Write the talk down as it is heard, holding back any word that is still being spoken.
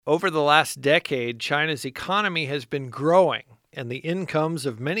Over the last decade, China's economy has been growing, and the incomes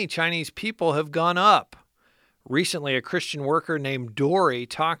of many Chinese people have gone up. Recently, a Christian worker named Dory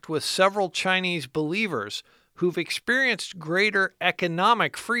talked with several Chinese believers who've experienced greater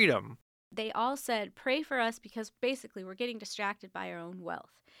economic freedom. They all said, pray for us because basically we're getting distracted by our own wealth.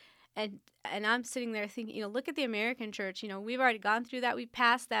 And I'm sitting there thinking, look at the American church. We've already gone through that. We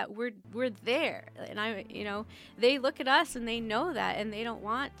passed that. We're there. And they look at us and they know that, and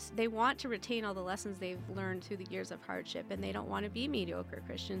they want to retain all the lessons they've learned through the years of hardship, and they don't want to be mediocre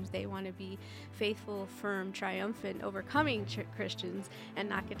Christians. They want to be faithful, firm, triumphant, overcoming Christians and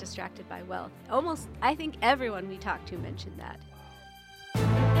not get distracted by wealth. I think everyone we talk to mentioned that.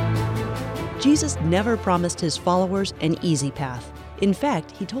 Jesus never promised his followers an easy path. In fact,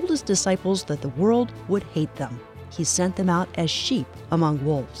 he told his disciples that the world would hate them. He sent them out as sheep among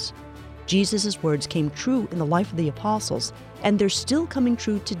wolves. Jesus' words came true in the life of the apostles, and they're still coming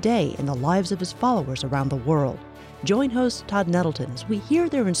true today in the lives of his followers around the world. Join host Todd Nettleton as we hear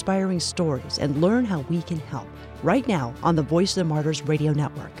their inspiring stories and learn how we can help, right now on the Voice of the Martyrs Radio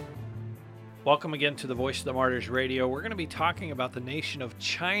Network. Welcome again to the Voice of the Martyrs Radio. We're going to be talking about the nation of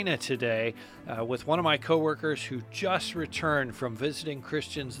China today with one of my coworkers who just returned from visiting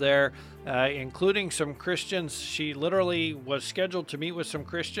Christians there, including some Christians. She literally was scheduled to meet with some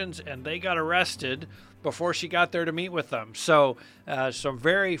Christians, and they got arrested before she got there to meet with them. So some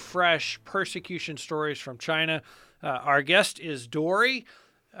very fresh persecution stories from China. Our guest is Dory.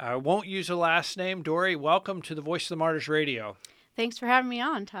 I won't use a last name. Dory, welcome to the Voice of the Martyrs Radio. Thanks for having me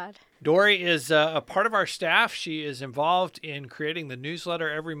on, Todd. Dory is a part of our staff. She is involved in creating the newsletter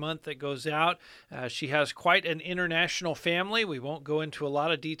every month that goes out. She has quite an international family. We won't go into a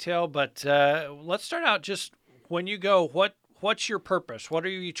lot of detail, but let's start out just when you go, what's your purpose? What are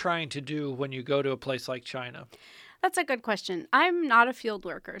you trying to do when you go to a place like China? That's a good question. I'm not a field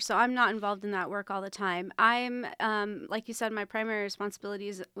worker, so I'm not involved in that work all the time. I'm, like you said, my primary responsibility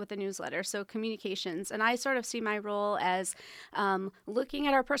is with the newsletter, so communications. And I sort of see my role as looking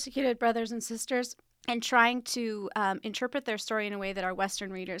at our persecuted brothers and sisters and trying to interpret their story in a way that our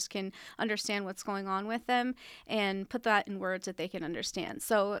Western readers can understand what's going on with them and put that in words that they can understand.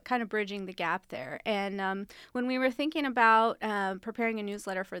 So kind of bridging the gap there. And when we were thinking about preparing a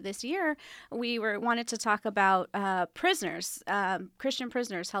newsletter for this year, we wanted to talk about prisoners, Christian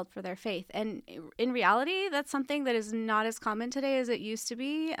prisoners held for their faith. And in reality, that's something that is not as common today as it used to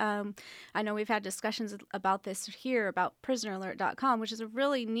be. I know we've had discussions about this here, about prisoneralert.com, which is a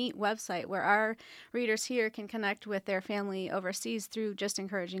really neat website where our readers here can connect with their family overseas through just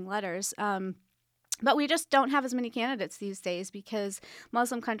encouraging letters. But we just don't have as many candidates these days because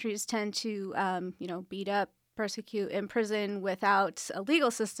Muslim countries tend to, beat up, persecute, imprison without a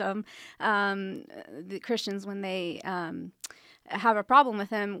legal system the Christians when they have a problem with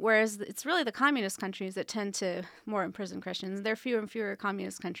them, whereas it's really the communist countries that tend to more imprison Christians. There are fewer and fewer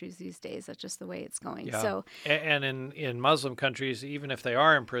communist countries these days. That's just the way it's going. Yeah. So, and in Muslim countries, even if they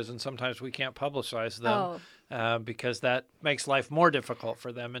are in prison, sometimes we can't publicize them because that makes life more difficult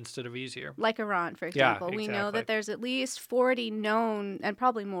for them instead of easier. Like Iran, for example. Yeah, exactly. We know that there's at least 40 known, and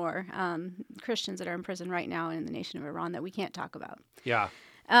probably more, Christians that are in prison right now in the nation of Iran that we can't talk about. Yeah.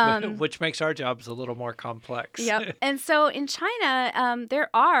 Which makes our jobs a little more complex. Yep. And so in China, there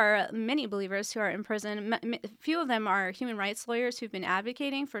are many believers who are in prison. Few of them are human rights lawyers who've been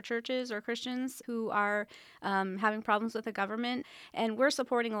advocating for churches or Christians who are having problems with the government. And we're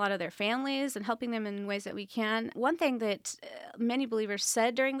supporting a lot of their families and helping them in ways that we can. One thing that many believers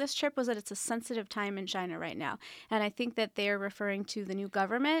said during this trip was that it's a sensitive time in China right now. And I think that they're referring to the new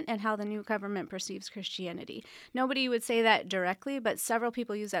government and how the new government perceives Christianity. Nobody would say that directly, but several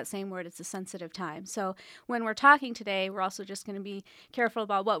people use that same word. It's a sensitive time. So when we're talking today, we're also just going to be careful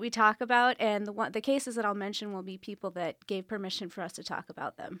about what we talk about. And the cases that I'll mention will be people that gave permission for us to talk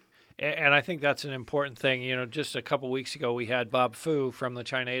about them. And I think that's an important thing. Just a couple weeks ago, we had Bob Fu from the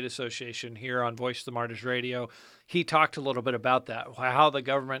China Aid Association here on Voice of the Martyrs Radio. He talked a little bit about that, how the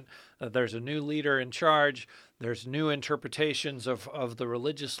government, there's a new leader in charge, there's new interpretations of the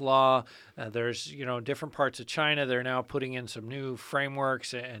religious law, there's, different parts of China, they're now putting in some new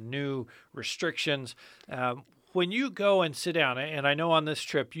frameworks and new restrictions. When you go and sit down, and I know on this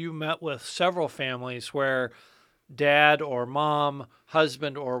trip you met with several families where dad or mom,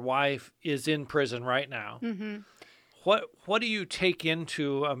 husband or wife is in prison right now. Mm-hmm. What do you take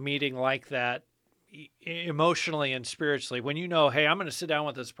into a meeting like that emotionally and spiritually when you know, hey, I'm going to sit down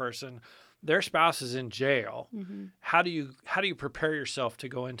with this person, their spouse is in jail? Mm-hmm. How do you prepare yourself to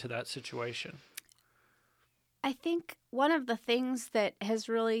go into that situation? I think one of the things that has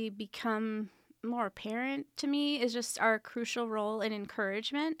really become more apparent to me is just our crucial role in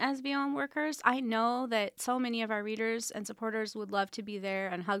encouragement as BOM workers. I know that so many of our readers and supporters would love to be there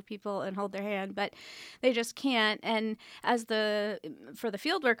and hug people and hold their hand, but they just can't. And for the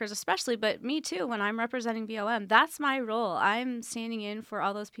field workers especially, but me too, when I'm representing BOM, that's my role. I'm standing in for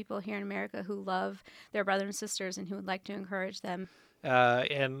all those people here in America who love their brothers and sisters and who would like to encourage them.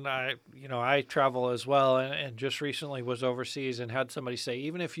 And I travel as well, and just recently was overseas and had somebody say,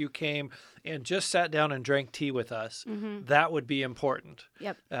 even if you came and just sat down and drank tea with us, that would be important.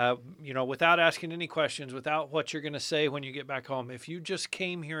 Yep. Without asking any questions, without what you're going to say when you get back home, if you just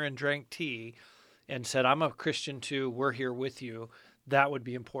came here and drank tea and said, I'm a Christian too, we're here with you, that would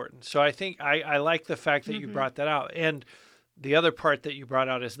be important. So I think I like the fact that you brought that out. And the other part that you brought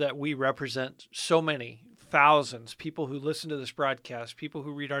out is that we represent so many thousands, people who listen to this broadcast, people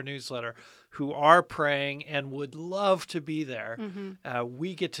who read our newsletter, who are praying and would love to be there.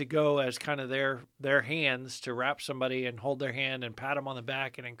 We get to go as kind of their hands to wrap somebody and hold their hand and pat them on the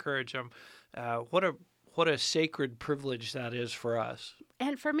back and encourage them. What a sacred privilege that is for us.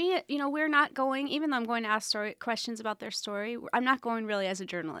 And for me, we're not going, even though I'm going to ask questions about their story, I'm not going really as a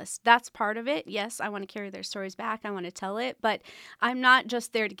journalist. That's part of it. Yes, I want to carry their stories back. I want to tell it. But I'm not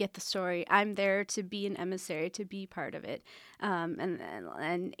just there to get the story. I'm there to be an emissary, to be part of it.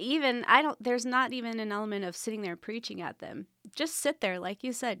 And even, there's not even an element of sitting there preaching at them. Just sit there, like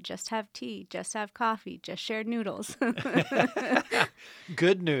you said, just have tea, just have coffee, just share noodles.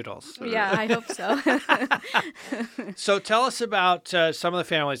 Good noodles. Yeah, I hope so. So tell us about some of the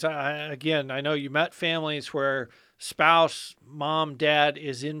families. I know you met families where spouse, mom, dad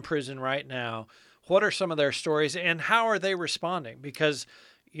is in prison right now. What are some of their stories and how are they responding? Because,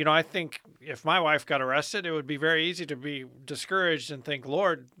 I think if my wife got arrested, it would be very easy to be discouraged and think,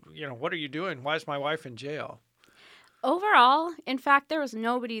 Lord, what are you doing? Why is my wife in jail? Overall, in fact, there was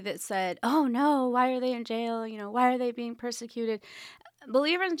nobody that said, oh no, why are they in jail? Why are they being persecuted?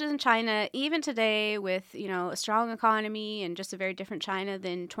 Believers in China, even today with, a strong economy and just a very different China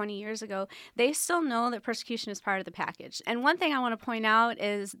than 20 years ago, they still know that persecution is part of the package. And one thing I want to point out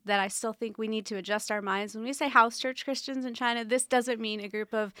is that I still think we need to adjust our minds. When we say house church Christians in China, this doesn't mean a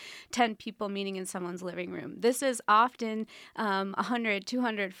group of 10 people meeting in someone's living room. This is often 100,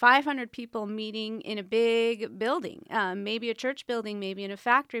 200, 500 people meeting in a big building, maybe a church building, maybe in a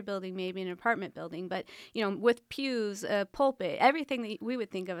factory building, maybe in an apartment building, but, with pews, a pulpit, everything that we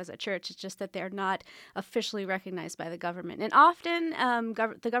would think of as a church. It's just that they're not officially recognized by the government. And often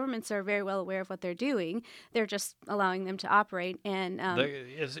the governments are very well aware of what they're doing. They're just allowing them to operate. And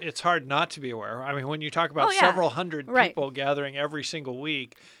it's hard not to be aware. I mean, when you talk about several hundred people gathering every single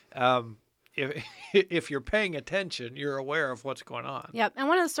week, if you're paying attention, you're aware of what's going on. Yep. And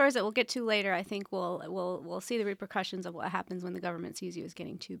one of the stories that we'll get to later, I think we'll see the repercussions of what happens when the government sees you as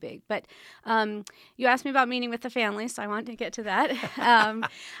getting too big. But you asked me about meeting with the families, so I want to get to that.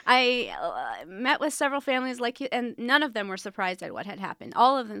 I met with several families like you, and none of them were surprised at what had happened.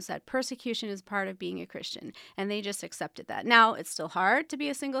 All of them said persecution is part of being a Christian, and they just accepted that. Now, it's still hard to be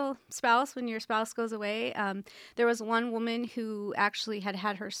a single spouse when your spouse goes away. There was one woman who actually had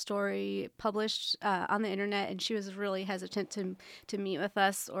her story published on the internet, and she was really hesitant to meet with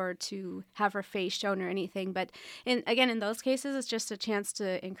us or to have her face shown or anything. But in those cases, it's just a chance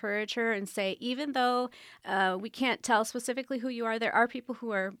to encourage her and say, even though we can't tell specifically who you are, there are people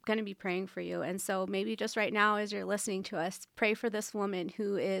who are going to be praying for you. And so maybe just right now, as you're listening to us, pray for this woman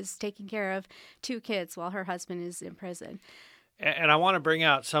who is taking care of 2 kids while her husband is in prison. And I want to bring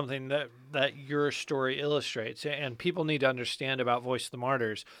out something that your story illustrates, and people need to understand about Voice of the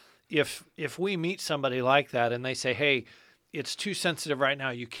Martyrs. If we meet somebody like that and they say, hey, it's too sensitive right now,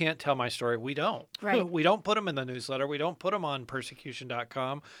 you can't tell my story, we don't. Right. We don't put them in the newsletter. We don't put them on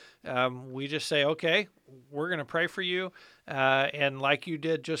persecution.com. We just say, okay, we're going to pray for you. And like you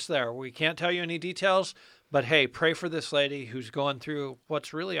did just there, we can't tell you any details, but hey, pray for this lady who's going through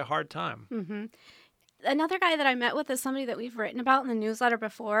what's really a hard time. Mm-hmm. Another guy that I met with is somebody that we've written about in the newsletter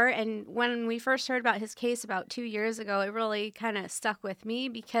before. And when we first heard about his case about 2 years ago, it really kind of stuck with me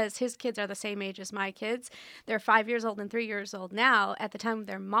because his kids are the same age as my kids. They're 5 years old and 3 years old now. At the time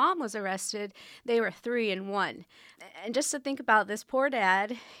their mom was arrested, they were 3 and 1. And just to think about this poor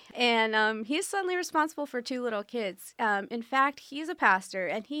dad, and he's suddenly responsible for 2 little kids. In fact, he's a pastor,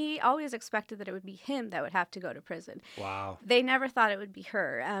 and he always expected that it would be him that would have to go to prison. Wow. They never thought it would be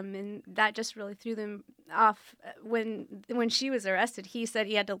her. And that just really threw them off when she was arrested. He said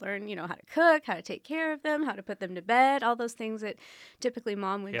he had to learn, how to cook, how to take care of them, how to put them to bed, all those things that typically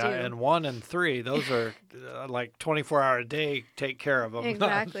mom would do. Yeah, and 1 and 3, those are like 24-hour a day, take care of them.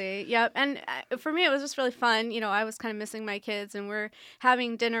 Exactly. Yep. And for me, it was just really fun. I was kind of missing my kids, and we're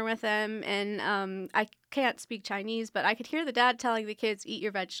having dinner with them, and I can't speak Chinese, but I could hear the dad telling the kids, "Eat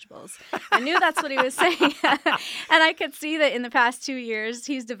your vegetables." I knew that's what he was saying. And I could see that in the past 2 years,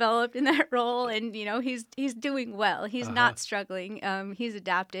 he's developed in that role, and, he's doing well. He's not struggling. He's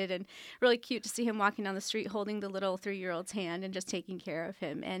adapted, and really cute to see him walking down the street holding the little 3-year-old's hand and just taking care of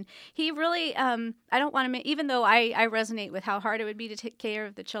him. And he really, I don't want to, even though I resonate with how hard it would be to take care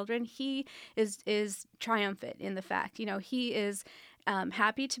of the children, he is triumphant in the fact, he is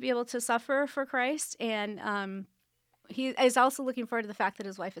happy to be able to suffer for Christ, and he is also looking forward to the fact that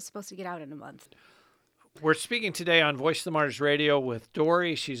his wife is supposed to get out in a month. We're speaking today on Voice of the Martyrs Radio with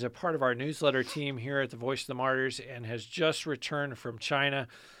Dory. She's a part of our newsletter team here at the Voice of the Martyrs and has just returned from China.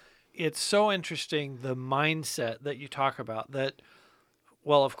 It's so interesting, the mindset that you talk about, that,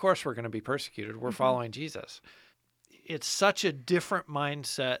 well, of course we're going to be persecuted. We're following Jesus. It's such a different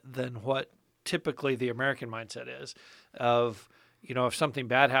mindset than what typically the American mindset is of, if something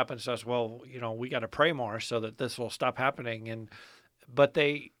bad happens to us, well, we got to pray more so that this will stop happening. And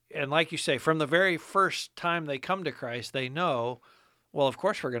like you say, from the very first time they come to Christ, they know, well, of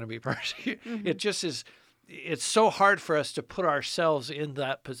course we're going to be persecuted. Mm-hmm. It just is. It's so hard for us to put ourselves in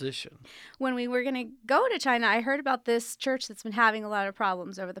that position. When we were going to go to China, I heard about this church that's been having a lot of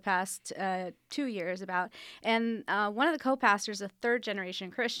problems over the past 2 years and one of the co-pastors, a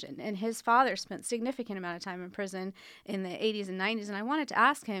third-generation Christian, and his father spent significant amount of time in prison in the 80s and 90s, and I wanted to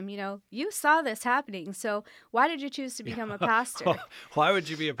ask him, you saw this happening, so why did you choose to become a pastor? Why would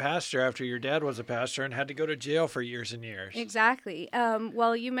you be a pastor after your dad was a pastor and had to go to jail for years and years? Exactly.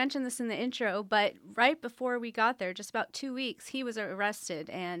 Well, you mentioned this in the intro, but right before we got there, just about 2 weeks, he was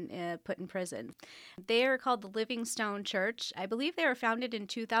arrested and put in prison. They are called the Livingstone Church. I believe they were founded in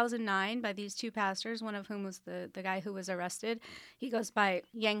 2009 by these two pastors, one of whom was the guy who was arrested. He goes by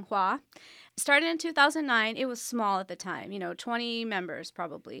Yang Hua. Started in 2009. It was small at the time, 20 members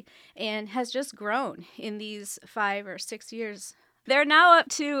probably, and has just grown in these 5 or 6 years. They're now up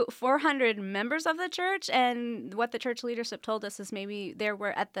to 400 members of the church, and what the church leadership told us is maybe there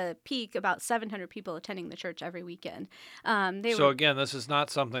were at the peak about 700 people attending the church every weekend. Again, this is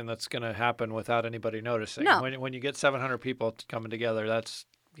not something that's going to happen without anybody noticing. No. When you get 700 people coming together, that's,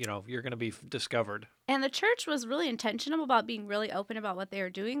 you're going to be discovered. And the church was really intentional about being really open about what they were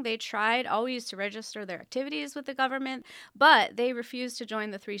doing. They tried always to register their activities with the government, but they refused to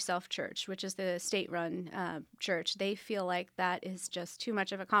join the Three Self Church, which is the state-run church. They feel like that is just too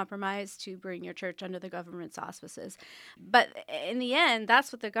much of a compromise to bring your church under the government's auspices. But in the end,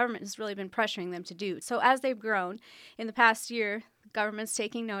 that's what the government has really been pressuring them to do. So as they've grown in the past year, government's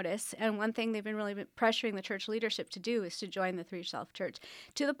taking notice, and one thing they've been really pressuring the church leadership to do is to join the Three Self Church,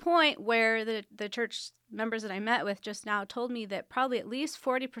 to the point where the church members that I met with just now told me that probably at least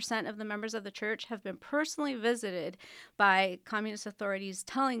 40% of the members of the church have been personally visited by communist authorities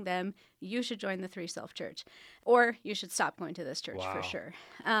telling them, you should join the Three Self Church, or you should stop going to this church. Wow. For sure.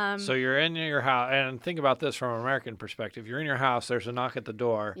 So you're in your house, and think about this from an American perspective. You're in your house, there's a knock at the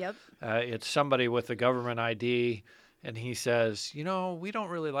door. Yep. It's somebody with a government ID, and he says, we don't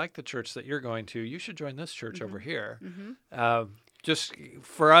really like the church that you're going to. You should join this church over here. Mm-hmm. Just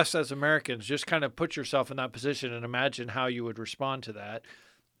for us as Americans, just kind of put yourself in that position and imagine how you would respond to that.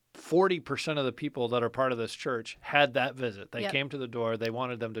 40% of the people that are part of this church had that visit. They came to the door. They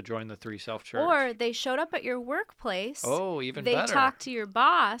wanted them to join the Three Self Church. Or they showed up at your workplace. Oh, even better. They talked to your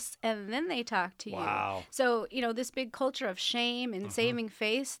boss, and then they talked to you. Wow. So, this big culture of shame and saving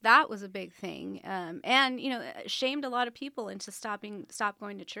face, that was a big thing. And shamed a lot of people into stop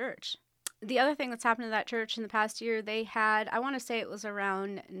going to church. The other thing that's happened to that church in the past year, they had, I want to say it was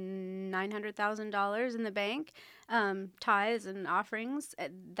around $900,000 in the bank, tithes and offerings.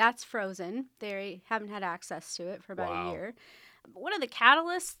 That's frozen. They haven't had access to it for about a year. One of the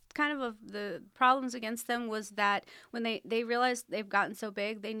catalysts kind of the problems against them was that when they realized they've gotten so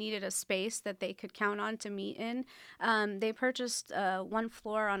big, they needed a space that they could count on to meet in. They purchased one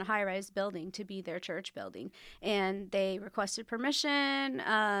floor on a high-rise building to be their church building, and they requested permission.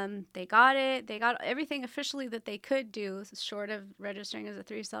 They got it. They got everything officially that they could do, short of registering as a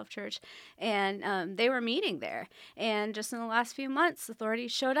Three Self Church, and they were meeting there. And just in the last few months,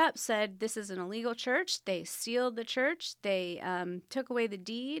 authorities showed up, said this is an illegal church. They sealed the church. They took away the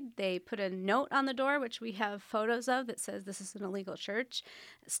deed. lead. They put a note on the door, which we have photos of, that says this is an illegal church.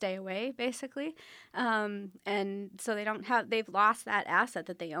 Stay away, basically. And so they've lost that asset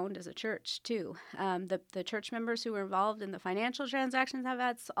that they owned as a church, too. The church members who were involved in the financial transactions have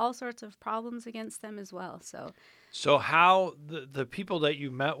had all sorts of problems against them as well. So how the people that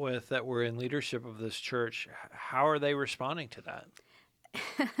you met with that were in leadership of this church, how are they responding to that?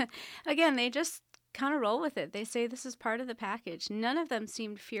 Again, they just kind of roll with it. They say this is part of the package. None of them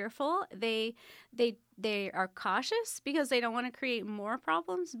seemed fearful. They are cautious because they don't want to create more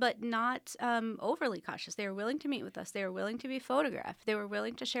problems, but not overly cautious. They are willing to meet with us. They are willing to be photographed. They were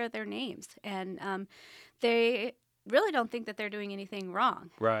willing to share their names, and they really don't think that they're doing anything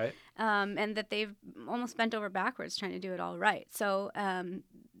wrong. Right. And that they've almost bent over backwards trying to do it all right. So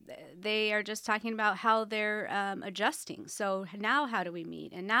they are just talking about how they're adjusting. So now how do we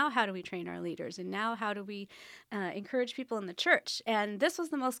meet? And now how do we train our leaders? And now how do we encourage people in the church? And this was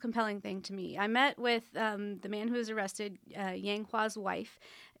the most compelling thing to me. I met with the man who was arrested, Yang Hua's wife.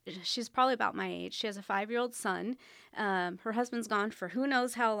 She's probably about my age. She has a 5-year-old son. Her husband's gone for who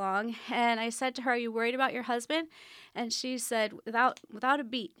knows how long. And I said to her, "Are you worried about your husband?" And she said, without a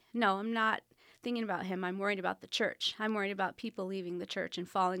beat, "No, I'm not thinking about him. I'm worried about the church. I'm worried about people leaving the church and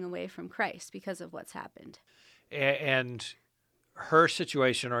falling away from Christ because of what's happened." And her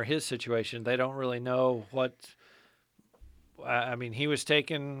situation or his situation, they don't really know what. I mean, he was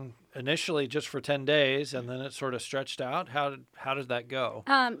taken initially just for 10 days, and then it sort of stretched out. How did that go?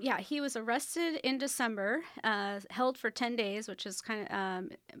 Yeah, he was arrested in December, held for 10 days, which is kind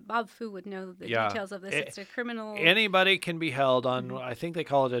of, Bob Fu would know the details of this. It's a criminal. Anybody can be held on, I think they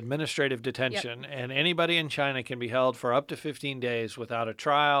call it administrative detention, and anybody in China can be held for up to 15 days without a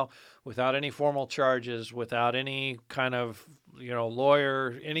trial, without any formal charges, without any kind of,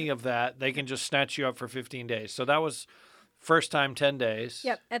 lawyer, any of that. They can just snatch you up for 15 days. So that was first time 10 days.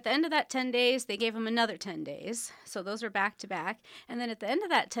 Yep. At the end of that 10 days, they gave him another 10 days. So those are back to back. And then at the end of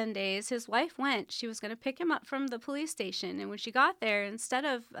that 10 days, his wife went. She was going to pick him up from the police station. And when she got there, instead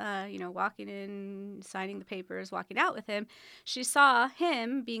of, walking in, signing the papers, walking out with him, she saw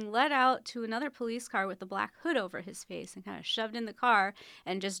him being led out to another police car with a black hood over his face and kind of shoved in the car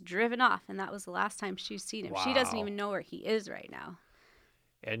and just driven off. And that was the last time she's seen him. Wow. She doesn't even know where he is right now.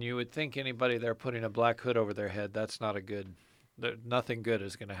 And you would think anybody there putting a black hood over their head, that's not nothing good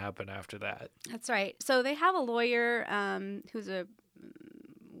is going to happen after that. That's right. So they have a lawyer who's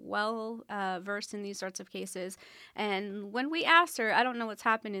versed in these sorts of cases. And when we asked her, I don't know what's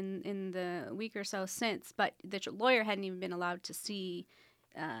happened in the week or so since, but the lawyer hadn't even been allowed to see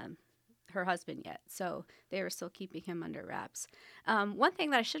her husband yet. So they were still keeping him under wraps. One thing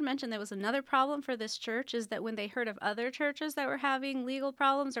that I should mention that was another problem for this church is that when they heard of other churches that were having legal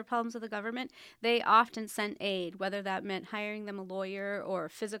problems or problems with the government, they often sent aid, whether that meant hiring them a lawyer or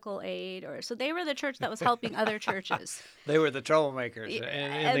physical aid. So they were the church that was helping other churches. They were the troublemakers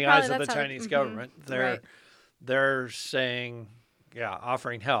in the eyes of the Chinese government. They're saying,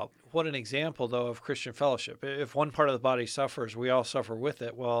 offering help. What an example, though, of Christian fellowship. If one part of the body suffers, we all suffer with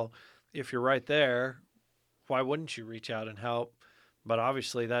it. Well, if you're right there, why wouldn't you reach out and help? But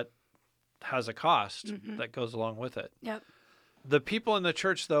obviously that has a cost that goes along with it. Yep. The people in the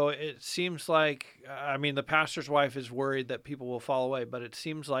church, though, it seems like, the pastor's wife is worried that people will fall away, but it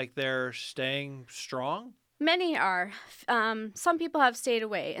seems like they're staying strong. Many are. Some people have stayed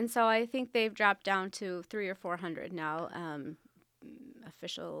away, and so I think they've dropped down to 300 or 400 now.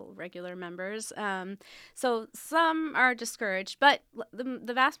 Official regular members. So some are discouraged, but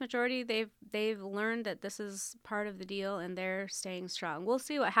the vast majority they've learned that this is part of the deal and they're staying strong. We'll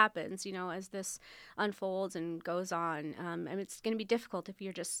see what happens, as this unfolds and goes on. It's going to be difficult if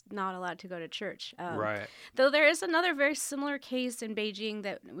you're just not allowed to go to church. Right. Though there is another very similar case in Beijing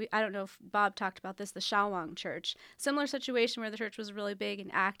that I don't know if Bob talked about this, the Shaowang Church. Similar situation where the church was really big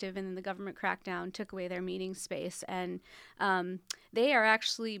and active, and then the government cracked down, took away their meeting space, and they are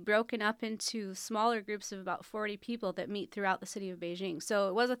actually broken up into smaller groups of about 40 people that meet throughout the city of Beijing. So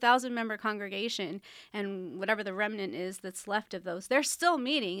it was a 1,000-member congregation, and whatever the remnant is that's left of those, they're still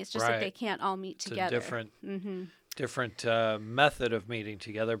meeting. It's just that they can't all meet together. It's a different method of meeting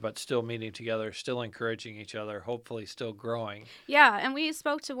together, but still meeting together, still encouraging each other, hopefully still growing. Yeah, and we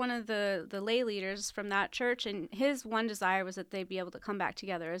spoke to one of the lay leaders from that church, and his one desire was that they be able to come back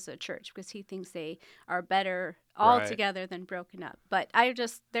together as a church because he thinks they are better all together than broken up. But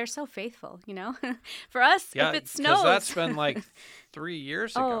they're so faithful, For us, if it snows. Because that's been like 3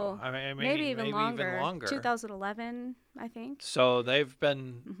 years ago. Maybe even longer. 2011, I think. So they've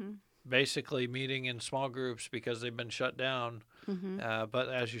been basically meeting in small groups because they've been shut down. Mm-hmm. But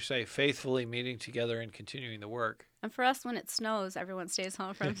as you say, faithfully meeting together and continuing the work. And for us, when it snows, everyone stays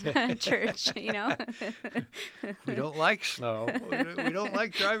home from church, you know? We don't like snow. We don't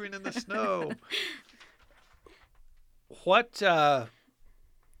like driving in the snow. What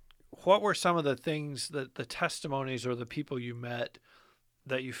were some of the things, that the testimonies or the people you met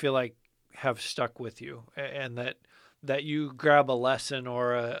that you feel like have stuck with you, and that you grab a lesson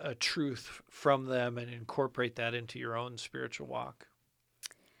or a truth from them and incorporate that into your own spiritual walk?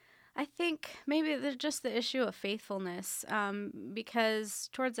 I think maybe there's just the issue of faithfulness, because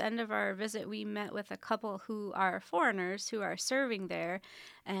towards the end of our visit, we met with a couple who are foreigners who are serving there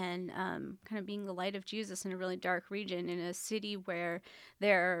and kind of being the light of Jesus in a really dark region in a city where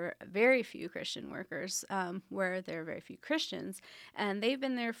there are very few Christian workers, where there are very few Christians. And they've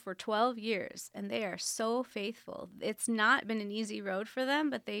been there for 12 years, and they are so faithful. It's not been an easy road for them,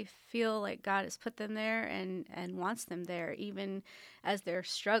 but they feel like God has put them there and wants them there, even as they're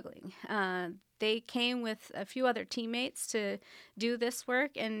struggling. They came with a few other teammates to do this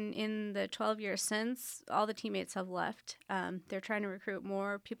work, and in the 12 years since, all the teammates have left. They're trying to recruit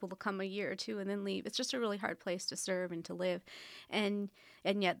more people to come a year or two and then leave. It's just a really hard place to serve and to live, and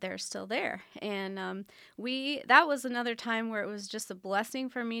yet they're still there. And that was another time where it was just a blessing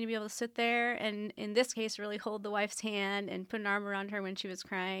for me to be able to sit there and, in this case, really hold the wife's hand and put an arm around her when she was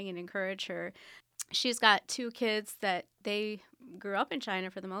crying and encourage her. She's got 2 kids that they grew up in China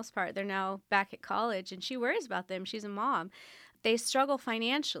for the most part. They're now back at college, and she worries about them. She's a mom. They struggle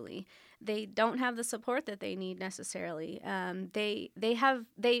financially. They don't have the support that they need necessarily.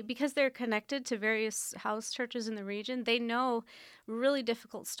 Because they're connected to various house churches in the region, they know really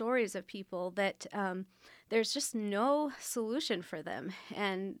difficult stories of people that there's just no solution for them.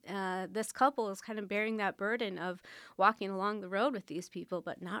 And this couple is kind of bearing that burden of walking along the road with these people,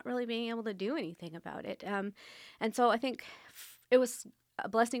 but not really being able to do anything about it. And so I think it was a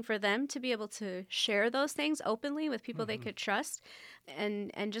blessing for them to be able to share those things openly with people they could trust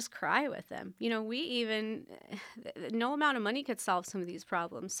and just cry with them. You know, no amount of money could solve some of these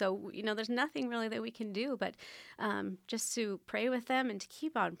problems. So, you know, there's nothing really that we can do but just to pray with them and to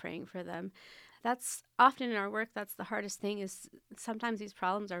keep on praying for them. That's often in our work, that's the hardest thing, is sometimes these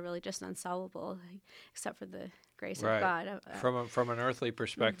problems are really just unsolvable, except for the grace of God. From an earthly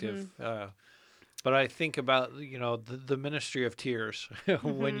perspective. But I think about, you know, the ministry of tears.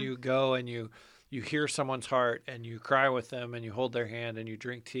 When you go and you hear someone's heart and you cry with them and you hold their hand and you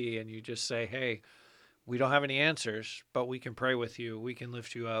drink tea and you just say, hey, we don't have any answers, but we can pray with you. We can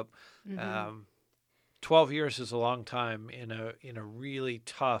lift you up. 12 years is a long time in a really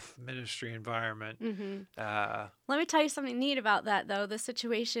tough ministry environment. Let me tell you something neat about that, though, the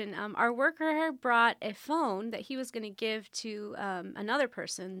situation. Our worker brought a phone that he was going to give to another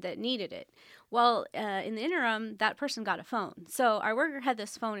person that needed it. Well, in the interim, that person got a phone. So our worker had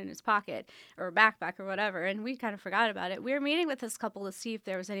this phone in his pocket or backpack or whatever, and we kind of forgot about it. We were meeting with this couple to see if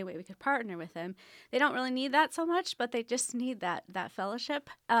there was any way we could partner with them. They don't really need that so much, but they just need that fellowship.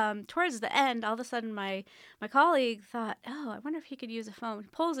 Towards the end, all of a sudden, my colleague thought, oh, I wonder if he could use a phone. He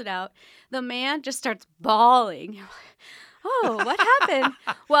pulls it out. The man just starts bawling. Oh, what happened?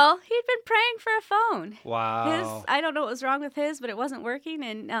 Well, he'd been praying for a phone. Wow. I don't know what was wrong with his, but it wasn't working.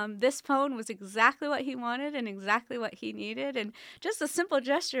 And this phone was exactly what he wanted and exactly what he needed. And just a simple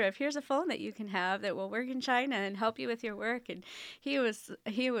gesture of, here's a phone that you can have that will work in China and help you with your work. And he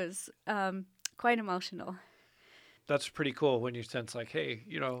was quite emotional. That's pretty cool when you sense like, hey,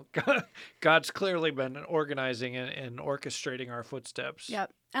 you know, God's clearly been organizing and orchestrating our footsteps.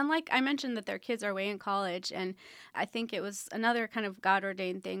 Yep. And like I mentioned that their kids are away in college, and I think it was another kind of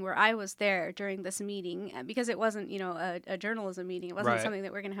God-ordained thing where I was there during this meeting because it wasn't, you know, a journalism meeting. It wasn't something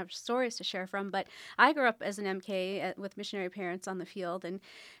that we're going to have stories to share from. But I grew up as an MK with missionary parents on the field and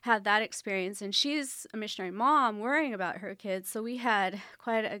had that experience. And she's a missionary mom worrying about her kids. So we had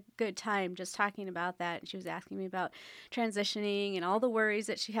quite a good time just talking about that. And she was asking me about transitioning and all the worries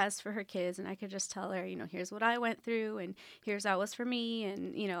that she has for her kids. And I could just tell her, you know, here's what I went through and here's how it was for me.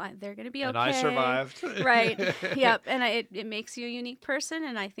 And, you know, they're going to be okay. And I survived. Right. Yep. And it makes you a unique person.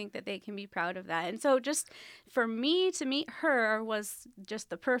 And I think that they can be proud of that. And so just for me to meet her was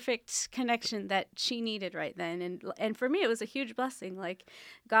just the perfect connection that she needed right then. And for me, it was a huge blessing. Like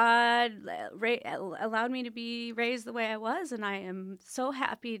God allowed me to be raised the way I was. And I am so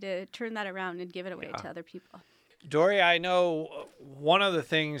happy to turn that around and give it away to other people. Dory, I know one of the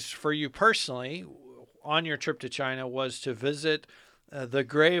things for you personally on your trip to China was to visit the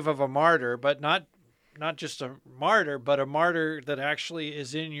grave of a martyr, but not just a martyr, but a martyr that actually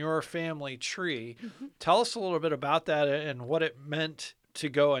is in your family tree. Tell us a little bit about that and what it meant to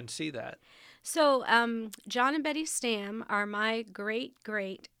go and see that? So John and Betty Stam are my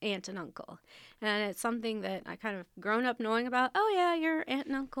great-great aunt and uncle. And it's something that I kind of grown up knowing about. Oh, yeah, your aunt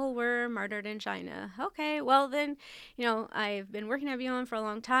and uncle were martyred in China. Okay, well then, I've been working at VOM for a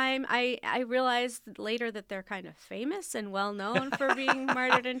long time. I realized later that they're kind of famous and well-known for being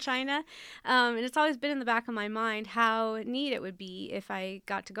martyred in China. And it's always been in the back of my mind how neat it would be if I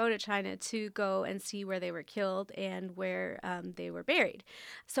got to go to China to go and see where they were killed and where they were buried.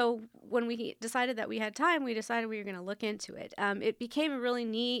 So when we decided that we had time, we decided we were going to look into it. It became a really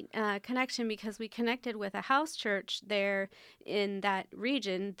neat connection because we connected with a house church there in that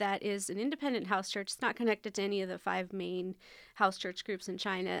region that is an independent house church. It's not connected to any of the 5 main house church groups in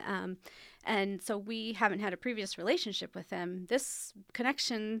China. And so we haven't had a previous relationship with them. This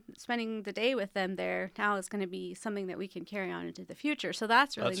connection, spending the day with them there now is going to be something that we can carry on into the future. So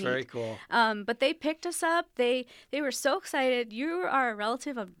that's really neat. That's very cool. But they picked us up. They were so excited. You are a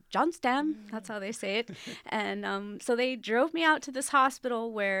relative of John Stam. That's how they say it. And so they drove me out to this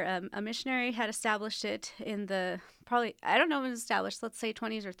hospital where a missionary had established it in the probably, I don't know when it was established, let's say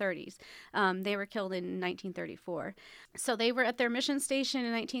 20s or 30s. They were killed in 1934. So they were at their mission station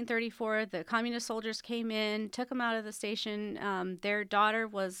in 1934. The communist soldiers came in, took them out of the station. Their daughter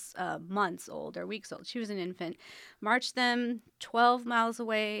was months old or weeks old. She was an infant. Marched them 12 miles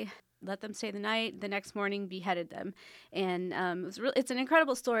away, let them stay the night. The next morning, beheaded them. And it's an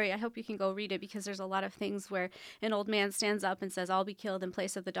incredible story. I hope you can go read it because there's a lot of things where an old man stands up and says, I'll be killed in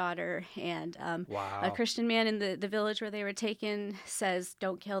place of the daughter. And wow. A Christian man in the village where they were taken says,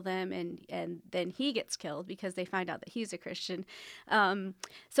 don't kill them. And then he gets killed because they find out that he's a Christian.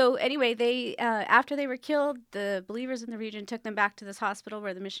 So anyway, they after they were killed, the believers in the region took them back to this hospital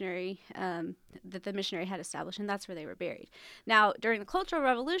where the missionary had established, and that's where they were buried. Now, during the Cultural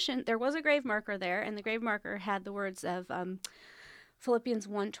Revolution, there was a grave marker there, and the grave marker had the words of Philippians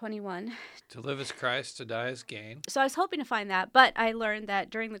 1:21. To live is Christ, to die is gain. So I was hoping to find that, but I learned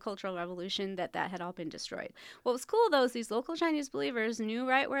that during the Cultural Revolution that had all been destroyed. What was cool, though, is these local Chinese believers knew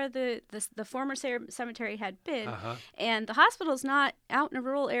right where the former cemetery had been, and the hospital's not out in a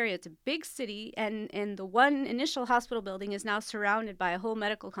rural area. It's a big city, and the one initial hospital building is now surrounded by a whole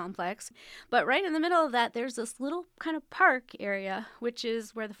medical complex. But right in the middle of that, there's this little kind of park area, which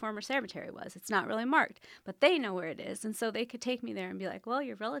is where the former cemetery was. It's not really marked, but they know where it is, and so they could take me there and be like, well,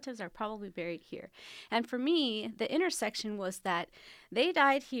 your relatives are probably buried here. And for me, the intersection was that they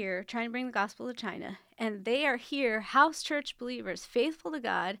died here trying to bring the gospel to China, and they are here, house church believers, faithful to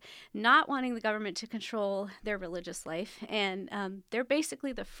God, not wanting the government to control their religious life, and they're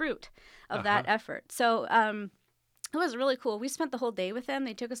basically the fruit of that effort. So it was really cool. We spent the whole day with them.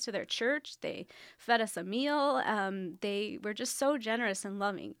 They took us to their church. They fed us a meal. They were just so generous and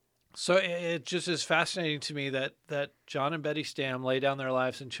loving. So it just is fascinating to me that John and Betty Stam lay down their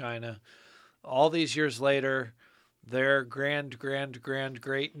lives in China. All these years later, their great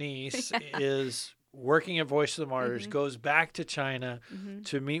niece is working at Voice of the Martyrs, goes back to China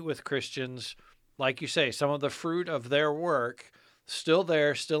to meet with Christians. Like you say, some of the fruit of their work still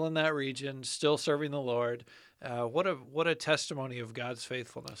there, still in that region, still serving the Lord. What a testimony of God's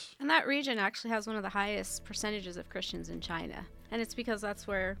faithfulness. And that region actually has one of the highest percentages of Christians in China. And it's because that's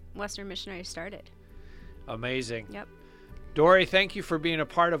where Western missionaries started. Amazing. Yep. Dory, thank you for being a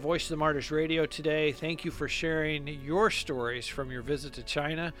part of Voice of the Martyrs Radio today. Thank you for sharing your stories from your visit to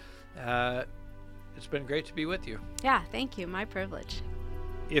China. It's been great to be with you. Yeah, thank you. My privilege.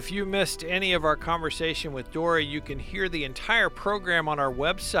 If you missed any of our conversation with Dory, you can hear the entire program on our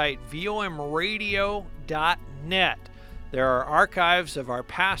website, vomradio.net. There are archives of our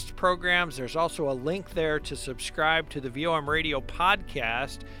past programs. There's also a link there to subscribe to the VOM Radio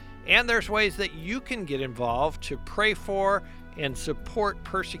podcast. And there's ways that you can get involved to pray for and support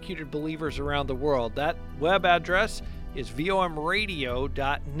persecuted believers around the world. That web address is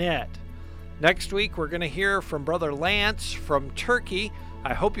vomradio.net. Next week, we're going to hear from Brother Lance from Turkey.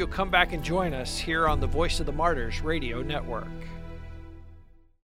 I hope you'll come back and join us here on the Voice of the Martyrs Radio Network.